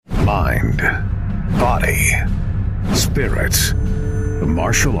Mind, body, spirit. The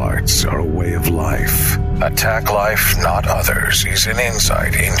martial arts are a way of life. Attack Life, Not Others is an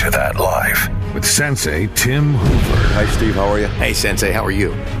insight into that life. With Sensei Tim Hoover. Hi, Steve. How are you? Hey, Sensei. How are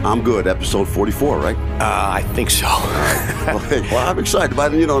you? I'm good. Episode 44, right? I think so. Well, I'm excited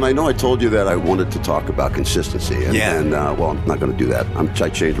about it. And I know I told you that I wanted to talk about consistency. And I'm not going to do that. I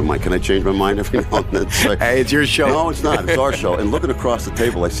changed my mind. Can I change my mind every now and then? Hey, it's your show. No, it's not. It's our show. And looking across the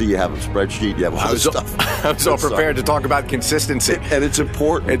table, I see you have a spreadsheet. You have all this stuff. I'm so prepared to talk about consistency. And it's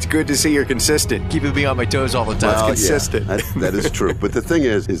important. It's good to see you're consistent. Keeping me on my toes all the time. Well, Consistent. Yeah, that is true. But the thing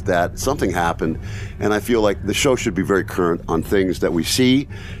is that something happened, and I feel like the show should be very current on things that we see,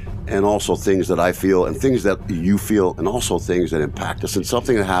 and also things that I feel, and things that you feel, and also things that impact us. And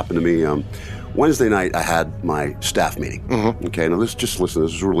something that happened to me Wednesday night, I had my staff meeting. Mm-hmm. Okay, now just listen.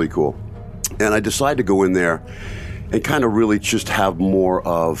 This is really cool. And I decided to go in there and kind of really just have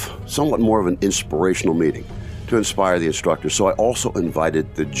somewhat more of an inspirational meeting to inspire the instructors. So I also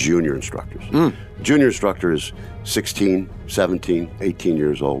invited the junior instructors. Junior instructor is 16, 17, 18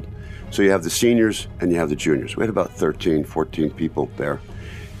 years old. So you have the seniors and you have the juniors. We had about 13, 14 people there.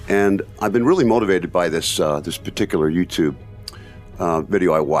 And I've been really motivated by this particular YouTube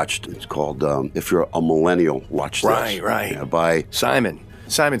video I watched. It's called If You're a Millennial, Watch This. Right. Yeah, by Simon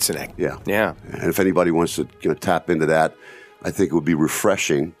Sinek. Yeah. And if anybody wants to tap into that, I think it would be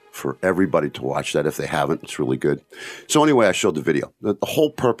refreshing for everybody to watch that if they haven't. It's really good. So anyway, I showed the video. The whole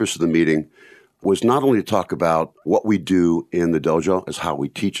purpose of the meeting was not only to talk about what we do in the dojo as how we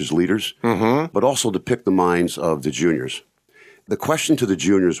teach as leaders, but also to pick the minds of the juniors. The question to the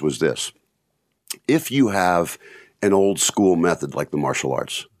juniors was this: if you have an old school method like the martial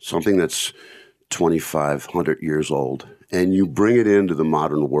arts, something that's 2,500 years old, and you bring it into the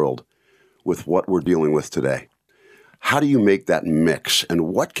modern world with what we're dealing with today, how do you make that mix? And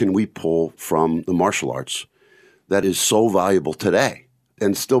what can we pull from the martial arts that is so valuable today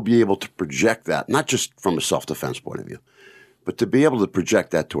and still be able to project that, not just from a self-defense point of view, but to be able to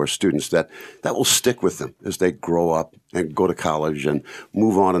project that to our students, that will stick with them as they grow up and go to college and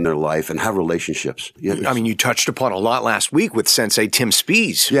move on in their life and have relationships. I mean, you touched upon a lot last week with Sensei Tim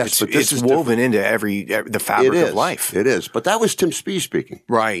Spies. Yes, but it's woven into the fabric of life. It is. But that was Tim Spies speaking.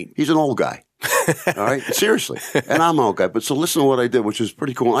 Right. He's an old guy. All right? Seriously. And I'm an old guy. But so listen to what I did, which is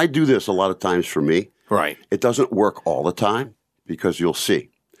pretty cool. I do this a lot of times for me. Right. It doesn't work all the time because you'll see.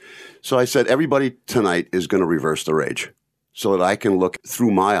 So I said, everybody tonight is going to reverse their age so that I can look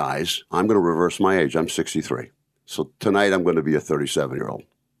through my eyes. I'm going to reverse my age. I'm 63. So tonight I'm going to be a 37-year-old.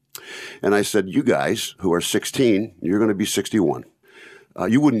 And I said, you guys who are 16, you're going to be 61.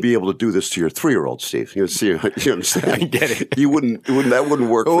 You wouldn't be able to do this to your 3-year-old, Steve. You understand? I get it. That wouldn't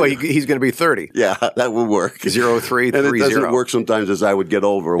work. Oh, he's going to be 30. Yeah, that would work. 0330. And it doesn't work sometimes as I would get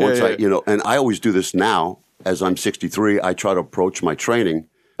over. And I always do this now. As I'm 63, I try to approach my training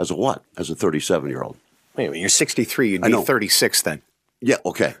as a what? As a 37-year-old. Wait a minute, you're 63. You'd be 36 then. Yeah,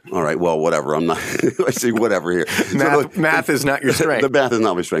 okay. All right, well, whatever. I'm not, I say whatever here. Math is not your strength. The math is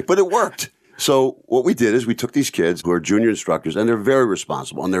not my strength, but it worked. So what we did is we took these kids who are junior instructors, and they're very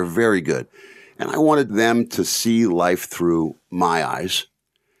responsible, and they're very good. And I wanted them to see life through my eyes,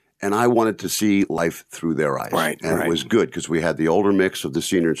 and I wanted to see life through their eyes. Right. It was good because we had the older mix of the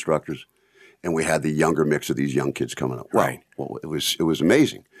senior instructors, and we had the younger mix of these young kids coming up. Right. Well, it was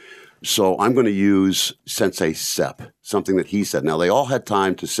amazing. So I'm going to use Sensei Sepp, something that he said. Now, they all had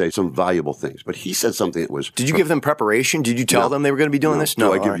time to say some valuable things, but he said something that was... Did you give them preparation? Did you tell them they were going to be doing this?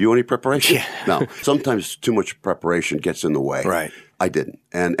 No. Do I give you any preparation? Yeah. No. Sometimes too much preparation gets in the way. Right. I didn't.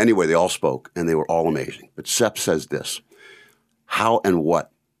 And anyway, they all spoke, and they were all amazing. But Sepp says this: how and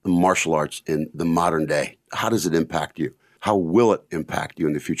what the martial arts in the modern day, how does it impact you? How will it impact you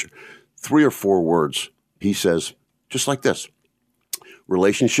in the future? 3 or 4 words, he says, just like this: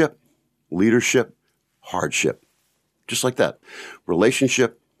 relationship, leadership, hardship. Just like that.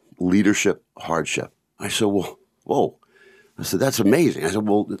 Relationship, leadership, hardship. I said, well, whoa. I said, that's amazing. I said,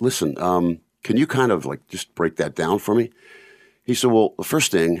 well, listen, can you kind of like just break that down for me? He said, well, the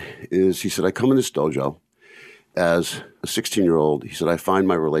first thing is, he said, I come in this dojo as a 16-year-old. He said, I find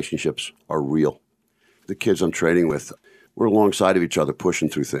my relationships are real. The kids I'm training with, we're alongside of each other pushing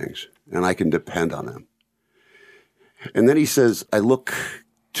through things, and I can depend on them. And then he says, I look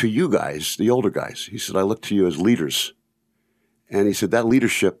to you guys, the older guys. He said, I look to you as leaders. And he said, that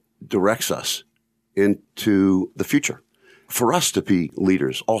leadership directs us into the future for us to be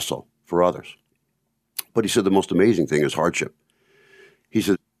leaders also for others. But he said, the most amazing thing is hardship. He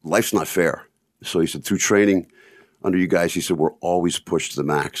said, life's not fair. So he said, through training under you guys, he said, we're always pushed to the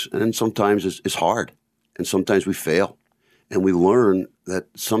max. And then sometimes it's hard. And sometimes we fail. And we learn that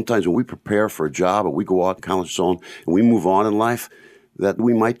sometimes when we prepare for a job or we go out in college and so on, and we move on in life, that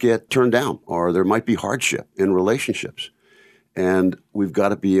we might get turned down or there might be hardship in relationships. And we've got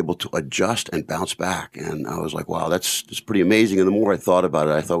to be able to adjust and bounce back. And I was like, wow, that's pretty amazing. And the more I thought about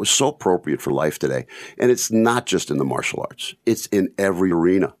it, I thought it was so appropriate for life today. And it's not just in the martial arts. It's in every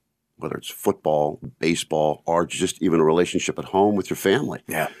arena, whether it's football, baseball, or just even a relationship at home with your family.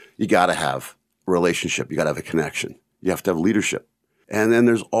 Yeah. You got to have a relationship. You got to have a connection. You have to have leadership. And then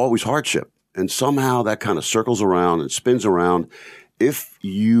there's always hardship. And somehow that kind of circles around and spins around. If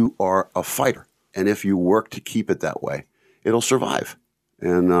you are a fighter and if you work to keep it that way, it'll survive.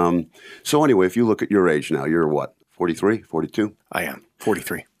 And so anyway, if you look at your age now, you're what, 43, 42? I am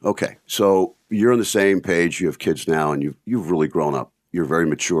 43. Okay. So you're on the same page. You have kids now and you've really grown up. You're very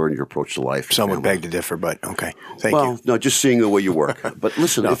mature in your approach to life. Some would beg to differ, but okay. Thank you. Well, no, just seeing the way you work. But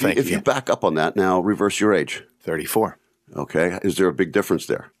listen, No, if you back up on that now, reverse your age. 34. Okay. Is there a big difference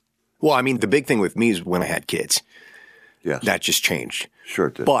there? Well, I mean, the big thing with me is when I had kids. Yes. That just changed. Sure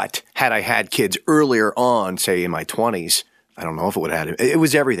it did. But had I had kids earlier on, say in my 20s, I don't know if it would have had it. It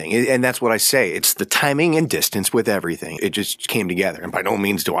was everything. And that's what I say. It's the timing and distance with everything. It just came together. And by no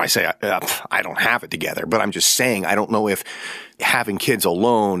means do I say I don't have it together. But I'm just saying I don't know if having kids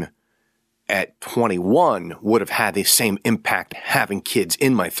alone at 21 would have had the same impact having kids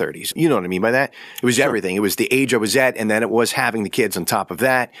in my 30s. You know what I mean by that? It was everything. It was the age I was at, and then it was having the kids on top of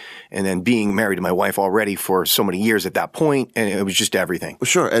that, and then being married to my wife already for so many years at that point, and it was just everything. Well,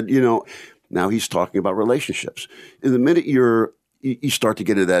 sure. And, now he's talking about relationships. In the minute you start to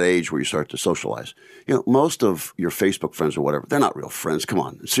get into that age where you start to socialize, most of your Facebook friends or whatever, they're not real friends. Come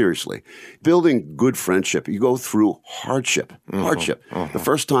on, seriously. Building good friendship, you go through hardship. The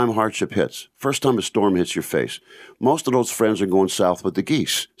first time hardship hits, first time a storm hits your face, most of those friends are going south with the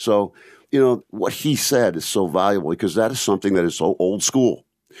geese. So, what he said is so valuable because that is something that is so old school.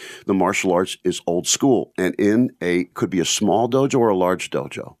 The martial arts is old school and could be a small dojo or a large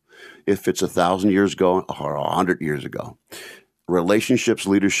dojo. If it's 1,000 years ago or 100 years ago. Relationships,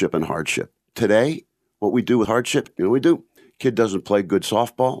 leadership, and hardship. Today, what we do with hardship, we do. Kid doesn't play good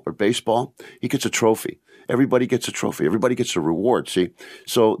softball or baseball, he gets a trophy. Everybody gets a trophy. Everybody gets a reward, see?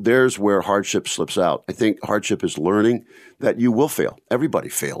 So there's where hardship slips out. I think hardship is learning that you will fail. Everybody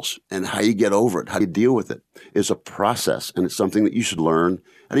fails. And how you get over it, how you deal with it is a process, and it's something that you should learn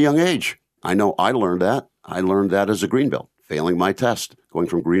at a young age. I know I learned that. I learned that as a green belt. Failing my test, going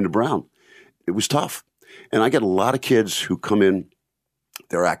from green to brown. It was tough. And I get a lot of kids who come in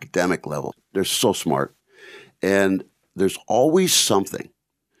their academic level. They're so smart. And there's always something.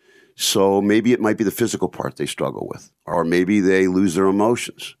 So maybe it might be the physical part they struggle with, or maybe they lose their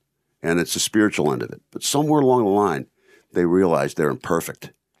emotions and it's the spiritual end of it. But somewhere along the line, they realize they're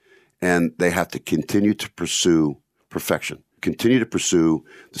imperfect and they have to continue to pursue perfection, continue to pursue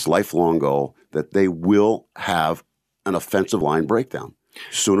this lifelong goal that they will have an offensive line breakdown.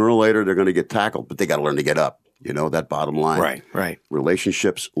 Sooner or later, they're going to get tackled, but they got to learn to get up. That bottom line. Right.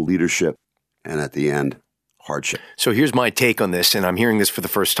 Relationships, leadership, and at the end, hardship. So here's my take on this, and I'm hearing this for the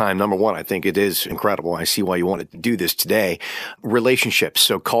first time. Number one, I think it is incredible. I see why you wanted to do this today. Relationships,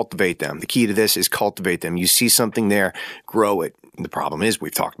 so cultivate them. The key to this is cultivate them. You see something there, grow it. The problem is,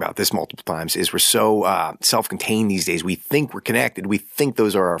 we've talked about this multiple times, is we're so self-contained these days. We think we're connected. We think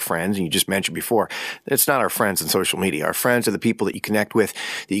those are our friends. And you just mentioned before, it's not our friends on social media. Our friends are the people that you connect with,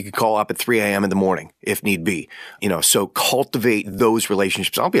 that you can call up at 3 a.m. in the morning, if need be. So cultivate those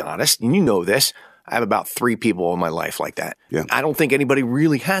relationships. I'll be honest, and you know this, I have about 3 people in my life like that. Yeah. I don't think anybody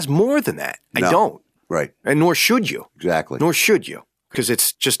really has more than that. No. I don't. Right. And nor should you. Exactly. Nor should you. Because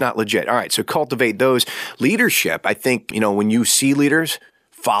it's just not legit. All right, so cultivate those. Leadership, I think, when you see leaders,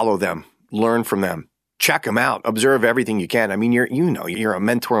 follow them, learn from them, check them out, observe everything you can. I mean, you're a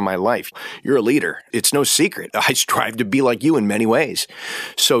mentor in my life. You're a leader. It's no secret. I strive to be like you in many ways.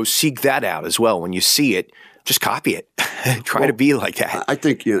 So seek that out as well. When you see it, just copy it. Try to be like that. I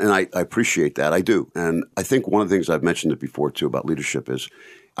think, and I appreciate that. I do. And I think one of the things I've mentioned it before, too, about leadership is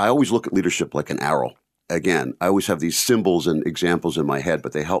I always look at leadership like an arrow. Again, I always have these symbols and examples in my head,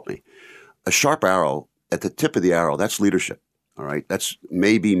 but they help me. A sharp arrow, at the tip of the arrow, that's leadership, all right? That's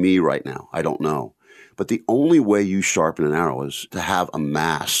maybe me right now. I don't know. But the only way you sharpen an arrow is to have a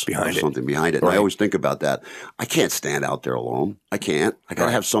mass or something behind it. Right. And I always think about that. I can't stand out there alone. I can't. I got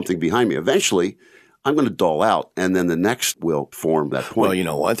to have something behind me. Eventually, I'm going to dull out, and then the next will form that point. Well, you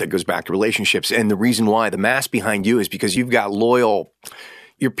know what? That goes back to relationships. And the reason why the mass behind you is because you've got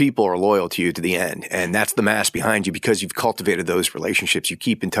your people are loyal to you to the end. And that's the mass behind you because you've cultivated those relationships. You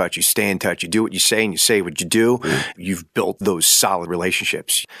keep in touch. You stay in touch. You do what you say and you say what you do. You've built those solid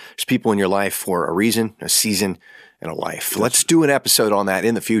relationships. There's people in your life for a reason, a season, in a life. Let's do an episode on that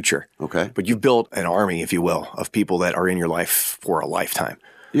in the future. Okay. But you've built an army, if you will, of people that are in your life for a lifetime.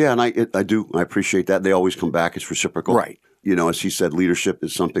 Yeah, and I do. I appreciate that. They always come back. It's reciprocal. Right. You know, as he said, leadership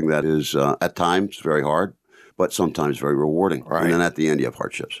is something that is at times very hard, but sometimes very rewarding. Right. And then at the end, you have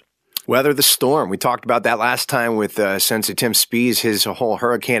hardships. Weather the storm. We talked about that last time with Sensei Tim Spies, his whole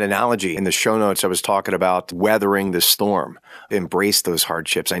hurricane analogy. In the show notes, I was talking about weathering the storm. Embrace those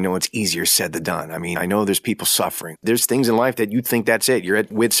hardships. I know it's easier said than done. I mean, I know there's people suffering. There's things in life that you think that's it. You're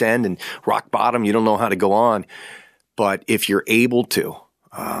at wit's end and rock bottom. You don't know how to go on. But if you're able to,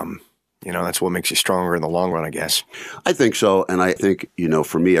 that's what makes you stronger in the long run, I guess. I think so. And I think,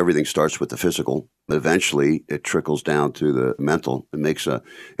 for me, everything starts with the physical. But eventually, it trickles down to the mental. It makes an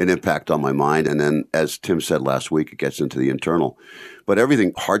impact on my mind. And then, as Tim said last week, it gets into the internal. But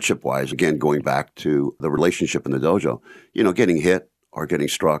everything hardship-wise, again, going back to the relationship in the dojo, getting hit or getting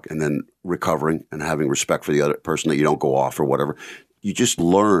struck and then recovering and having respect for the other person that you don't go off or whatever, you just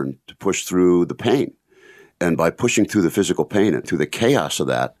learn to push through the pain. And by pushing through the physical pain and through the chaos of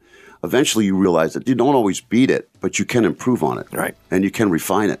that, eventually you realize that you don't always beat it, but you can improve on it. Right. And you can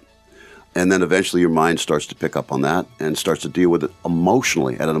refine it. And then eventually your mind starts to pick up on that and starts to deal with it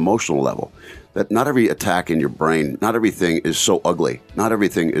emotionally, at an emotional level. That not every attack in your brain, not everything is so ugly. Not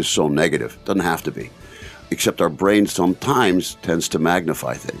everything is so negative. It doesn't have to be. Except our brain sometimes tends to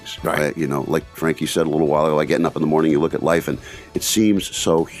magnify things. Right. Like Frankie said a little while ago, like getting up in the morning, you look at life and it seems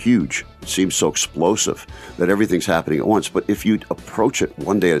so huge. It seems so explosive that everything's happening at once. But if you approach it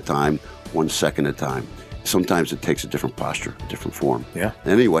one day at a time, 1 second at a time, sometimes it takes a different posture, a different form. Yeah.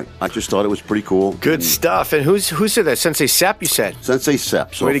 Anyway, I just thought it was pretty cool. Good stuff. And who said that? Sensei Sepp, you said? Sensei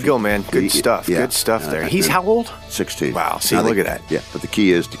Sepp. Way to go, man. Good stuff. Yeah. Good stuff there. He's how old? 16. Wow. See, look at that. Yeah, but the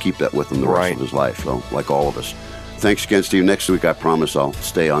key is to keep that with him the rest of his life, so, like all of us. Thanks again, Steve. Next week, I promise I'll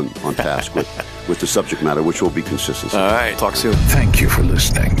stay on task with the subject matter, which will be consistency. All right. Talk soon. Thank you for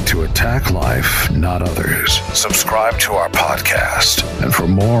listening to Attack Life, Not Others. Subscribe to our podcast. And for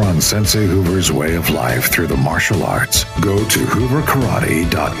more on Sensei Hoover's way of life through the martial arts, go to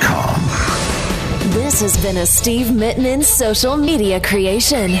hooverkarate.com. This has been a Steve Mittman social media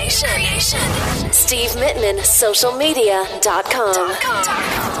creation.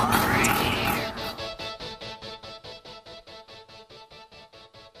 SteveMittmanSocialMedia.com.